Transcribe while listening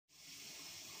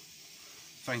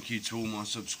thank you to all my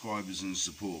subscribers and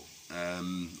support. I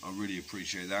really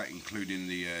appreciate that, including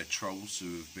the trolls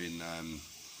who have been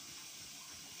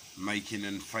making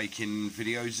and faking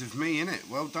videos of me, innit?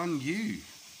 Well done, you.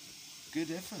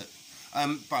 Good effort.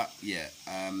 But yeah,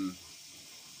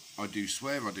 I do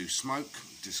swear, I do smoke,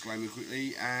 disclaimer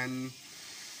quickly, and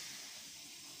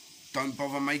don't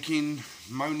bother making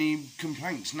moany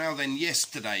complaints. Now then,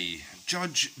 yesterday,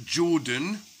 Judge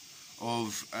Jordan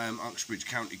of Uxbridge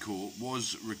County Court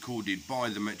was recorded by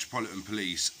the Metropolitan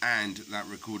Police, and that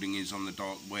recording is on the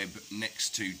dark web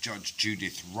next to Judge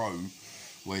Judith Rowe,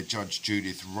 where Judge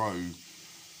Judith Rowe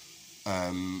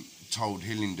told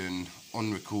Hillingdon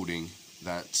on recording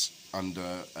that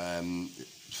under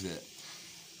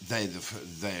they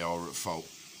are at fault.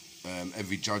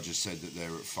 Every judge has said that they're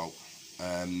at fault.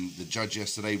 The judge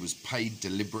yesterday was paid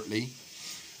deliberately.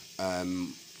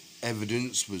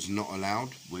 Evidence was not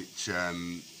allowed, which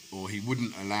or he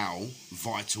wouldn't allow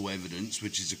vital evidence,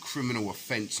 which is a criminal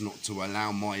offence not to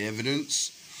allow my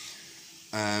evidence.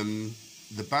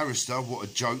 The barrister, what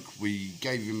a joke, we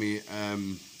gave him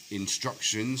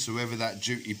instructions, whoever that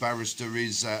duty barrister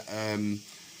is, I'm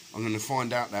going to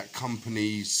find out that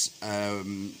company's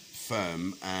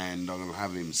firm, and I'm going to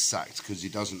have him sacked because he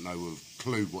doesn't know a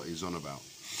clue what he's on about.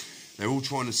 They're all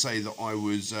trying to say that I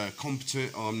was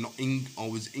competent. I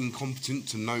was incompetent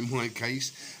to know my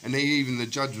case, and even the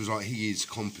judge was like, "He is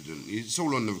competent." It's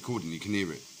all on the recording; you can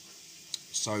hear it.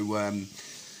 So,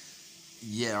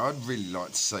 yeah, I'd really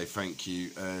like to say thank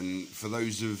you, and for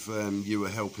those of you who are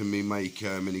helping me make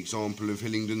an example of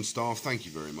Hillingdon staff, thank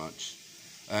you very much.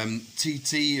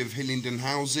 Titi of Hillingdon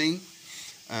Housing,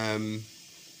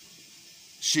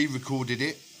 she recorded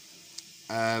it.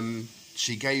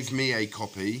 She gave me a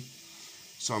copy,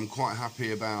 so I'm quite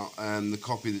happy about the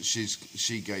copy that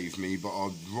she gave me, but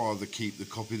I'd rather keep the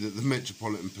copy that the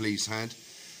Metropolitan Police had.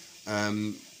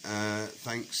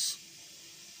 Thanks.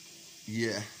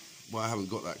 Yeah, well, I haven't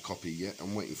got that copy yet.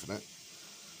 I'm waiting for that.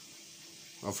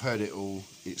 I've heard it all.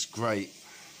 It's great.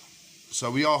 So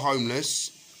we are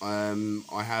homeless.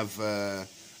 I have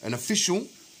an official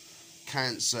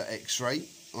cancer x-ray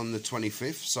on the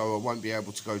 25th, so I won't be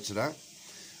able to go to that.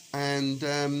 And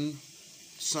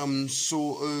some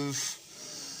sort of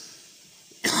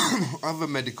other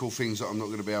medical things that I'm not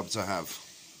going to be able to have.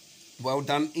 Well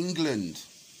done, England.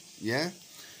 Yeah?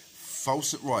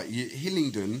 Right,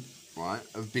 Hillingdon, right,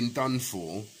 have been done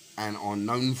for and are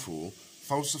known for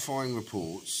falsifying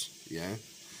reports, yeah,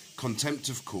 contempt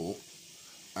of court,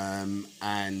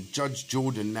 and Judge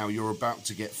Jordan, now you're about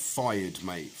to get fired,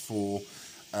 mate, for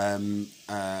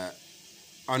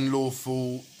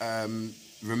unlawful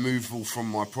removal from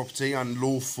my property,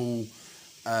 unlawful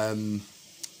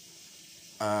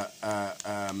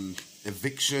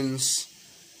evictions.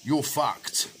 You're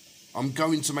fucked. I'm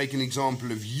going to make an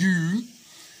example of you.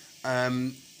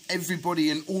 Everybody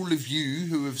and all of you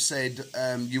who have said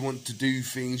you want to do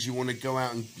things, you want to go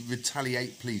out and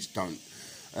retaliate, please don't.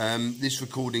 This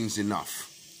recording's enough,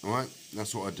 all right?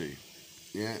 That's what I do.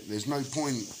 Yeah, there's no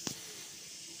point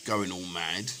going all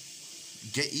mad.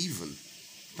 Get even.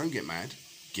 Don't get mad.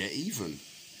 Get even.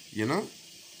 You know?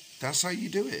 That's how you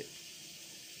do it.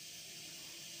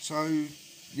 So,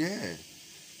 yeah.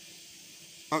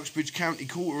 Uxbridge County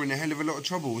Court are in a hell of a lot of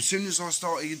trouble. As soon as I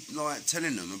started like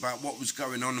telling them about what was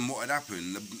going on and what had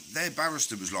happened, their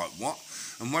barrister was like, "What?"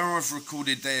 And where I've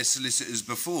recorded their solicitors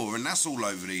before, and that's all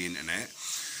over the internet,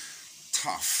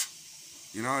 tough.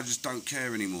 You know, I just don't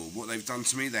care anymore. What they've done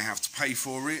to me, they have to pay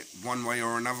for it, one way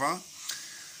or another.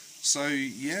 So,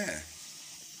 yeah.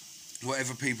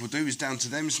 Whatever people do is down to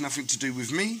them. It's nothing to do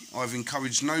with me. I've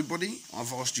encouraged nobody.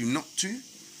 I've asked you not to.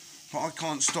 But I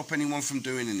can't stop anyone from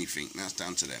doing anything. That's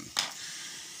down to them.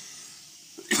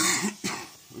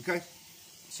 Okay?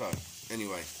 So,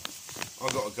 anyway.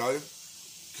 I've got to go.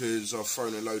 Because I've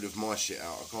thrown a load of my shit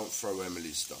out. I can't throw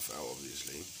Emily's stuff out,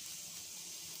 obviously.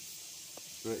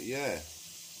 But, yeah.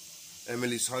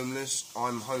 Emily's homeless.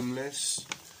 I'm homeless.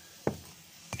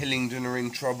 Hillingdon are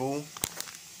in trouble.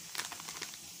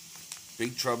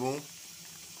 Big trouble.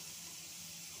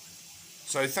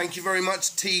 So thank you very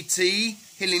much, Titi,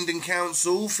 Hillingdon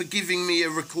Council, for giving me a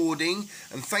recording.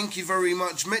 And thank you very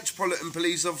much, Metropolitan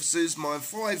Police officers, my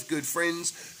 5 good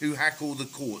friends who hack all the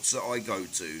courts that I go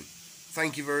to.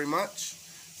 Thank you very much.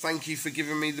 Thank you for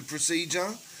giving me the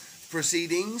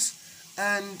proceedings.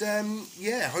 And,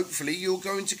 yeah, hopefully you're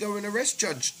going to go and arrest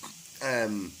Judge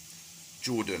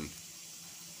Jordan.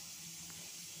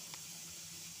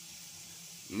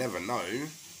 Never know.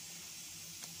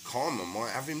 Karma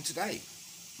might have him today.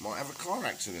 Might have a car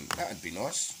accident. That'd be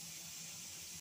nice.